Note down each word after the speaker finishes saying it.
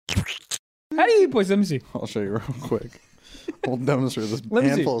How do you eat pussy? Let me see. I'll show you real quick. We'll demonstrate this Let me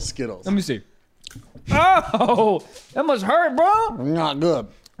handful see. of Skittles. Let me see. Oh, that must hurt, bro. Not good.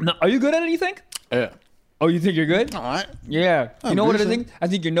 No, are you good at it, you think? Yeah. Oh, you think you're good? All right. Yeah. You know what I decent. think? I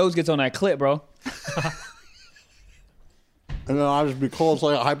think your nose gets on that clip, bro. And then I'll just be cold. It's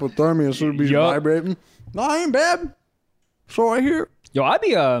like hypothermia. It should be Yup. vibrating. No, I ain't bad. So I hear. Yo, I'd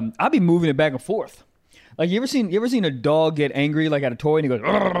be moving it back and forth. Like you ever seen a dog get angry like at a toy and he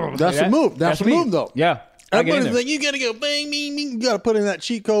goes? That's the move. That's the me. move, though. Yeah. I get in Everybody's there. like, you gotta go bang, bing, bing. You gotta put in that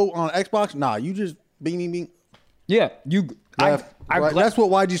cheat code on Xbox. Nah, you just bing, bing, bing. Yeah, you. Left, right. That's what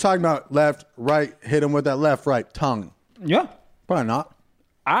YG's talking about. Left, right. Hit him with that left, right tongue. Yeah. Probably not.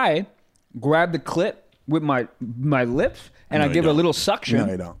 I grab the clip with my lips and No, I you give it a don't. little suction.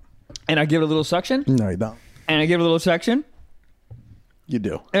 No, you don't. And I give it a little suction. No, you don't. And I give it a little suction. You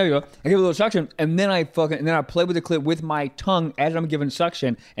do. There you go. I give it a little suction, and then I play with the clip with my tongue as I'm giving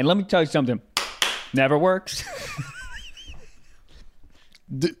suction. And let me tell you something, never works.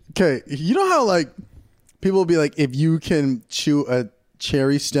 Okay, you know how like people will be like, if you can chew a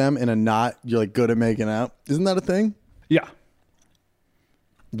cherry stem in a knot, you're like good at making out. Isn't that a thing? Yeah.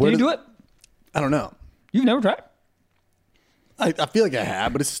 Can you do it? I don't know. You've never tried? I feel like I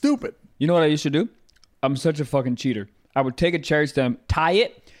have, but it's stupid. You know what I used to do? I'm such a fucking cheater. I would take a cherry stem, tie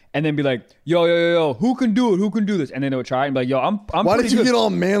it, and then be like, yo, who can do it? Who can do this? And then they would try and be like, yo, I'm Why pretty did you good. get all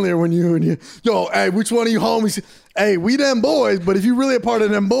manlier when you, yo, hey, which one of you homies? Hey, we them boys, but if you really a part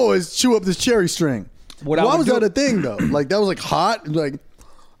of them boys, chew up this cherry string. What I Why would was do- that a thing though? Like that was like hot. Like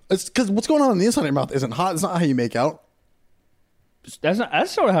it's because what's going on the inside of your mouth isn't hot. It's not how you make out. That's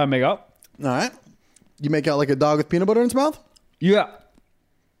sort of how I make out. All right, you make out like a dog with peanut butter in its mouth. Yeah.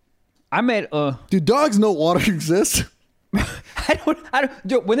 I made Do dogs know water exists? I don't.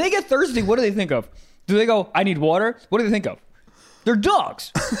 Dude, when they get thirsty, what do they think of? Do they go, I need water? What do they think of? They're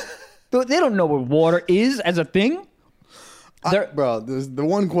dogs. They don't know what water is as a thing. Bro, there's the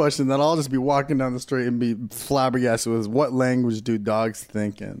one question that I'll just be walking down the street and be flabbergasted with: what language do dogs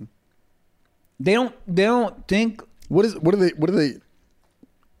think in? They don't think. What are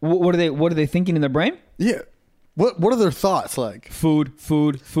they thinking in their brain? Yeah. What are their thoughts like? Food.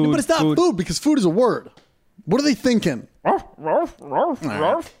 But it's not food because food is a word. What are they thinking? What?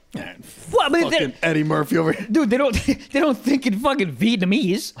 Fucking Eddie Murphy over here. Dude, they don't think in fucking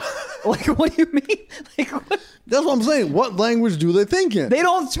Vietnamese. Like, what do you mean? Like, what? That's what I'm saying. What language do they think in? They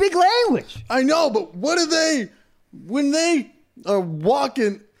don't speak language. I know, but what are they when they are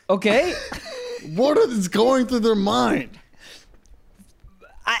walking? Okay. What is going through their mind?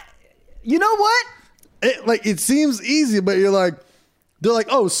 You know what? It seems easy, but they're like,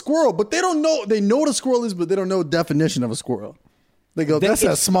 oh, squirrel, but they don't know. They know what a squirrel is, but they don't know the definition of a squirrel. They go, that's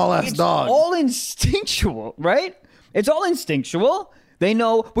a small ass dog. It's all instinctual, right? It's all instinctual. They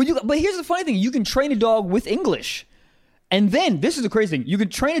know, but here's the funny thing: you can train a dog with English, and then this is the crazy thing: you can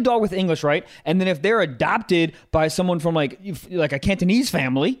train a dog with English, right? And then if they're adopted by someone from like a Cantonese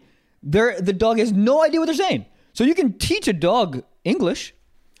family, the dog has no idea what they're saying. So you can teach a dog English.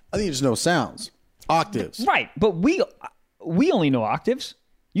 I think you just know sounds, octaves. Right, but we only know octaves.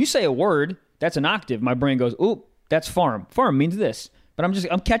 You say a word, that's an octave. My brain goes, "Ooh, that's farm. Farm means this." But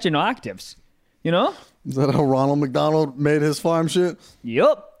I'm catching octaves. You know? Is that how Ronald McDonald made his farm shit?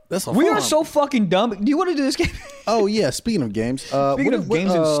 Yup. That's a We farm. are so fucking dumb. Do you want to do this game? Oh yeah. Speaking of games, Speaking of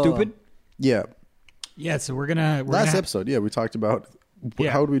games and stupid. Yeah. Yeah, so we're gonna Last episode, yeah, we talked about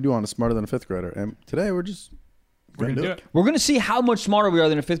Yeah. how would we do on a smarter than a fifth grader, and today we're gonna do it. We're gonna see how much smarter we are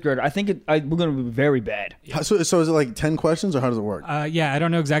than a fifth grader. I think we're gonna be very bad. So is it like 10 questions, or how does it work? Yeah, I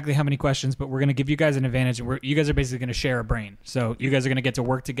don't know exactly how many questions, but we're going to give you guys an advantage. And you guys are basically going to share a brain. So you guys are going to get to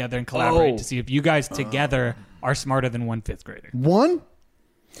work together and collaborate to see if you guys together are smarter than one fifth grader. One?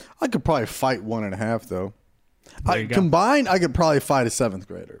 I could probably fight 1.5 though. you go. Combined, I could probably fight a seventh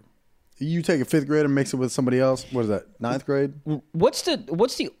grader. You take a fifth grader, mix it with somebody else. What is that? Ninth grade? What's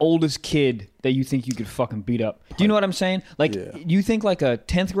the oldest kid that you think you could fucking beat up? Do you know what I'm saying? Like, Yeah. you think like a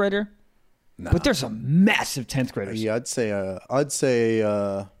 10th grader? Nah. But there's some massive 10th graders. Yeah, I'd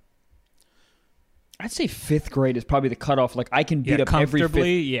say fifth grade is probably the cutoff. Like, I can beat up every fifth.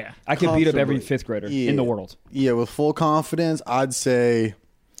 comfortably, yeah. I can beat up every comfortably. fifth grader Yeah. in the world. Yeah, with full confidence, I'd say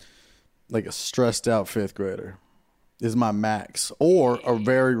like a stressed out fifth grader is my max, or a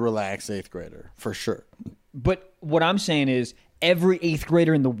very relaxed eighth grader for sure. But what I'm saying is every eighth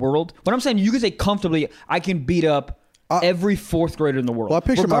grader in the world. What I'm saying, you can say comfortably, I can beat up every fourth grader in the world. Well, I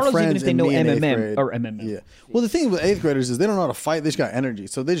picture my regardless friends even if they and know me in eighth MMM grade. or MMM. Yeah. Well, the thing with eighth graders is they don't know how to fight. They just got energy,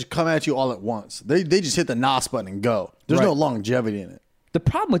 so they just come at you all at once. They just hit the NOS button and go. There's no Right. longevity in it. The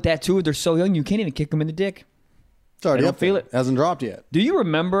problem with that too is they're so young, you can't even kick them in the dick. It's already They don't up there. feel it. Hasn't dropped yet. Do you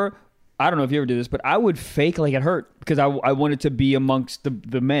remember? I don't know if you ever did this, but I would fake like it hurt because I wanted to be amongst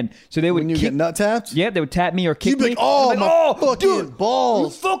the men. So they would When you kick, get nut tapped? yeah, they would tap me or kick You'd be me. like, oh, I'm my fucking dude,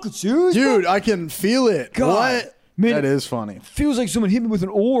 balls. You fucking serious, Dude, bro? I can feel it. God. What? Man, That is funny. feels like someone hit me with an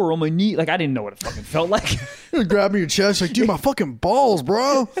oar on my knee. Like I didn't know what it fucking felt like. You're grabbing your chest like, dude, my fucking balls,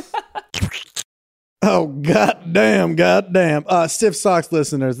 bro. Oh, goddamn. Stiff Socks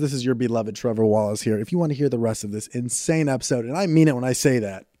listeners, this is your beloved Trevor Wallace here. If you want to hear the rest of this insane episode, and I mean it when I say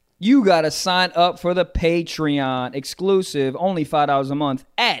that, You got to sign up for the Patreon exclusive, only $5 a month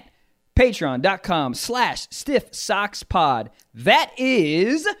at patreon.com/stiffsockspod. That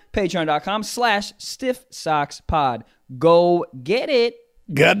is patreon.com/stiffsockspod. Go get it.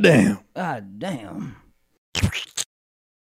 goddamn. God damn.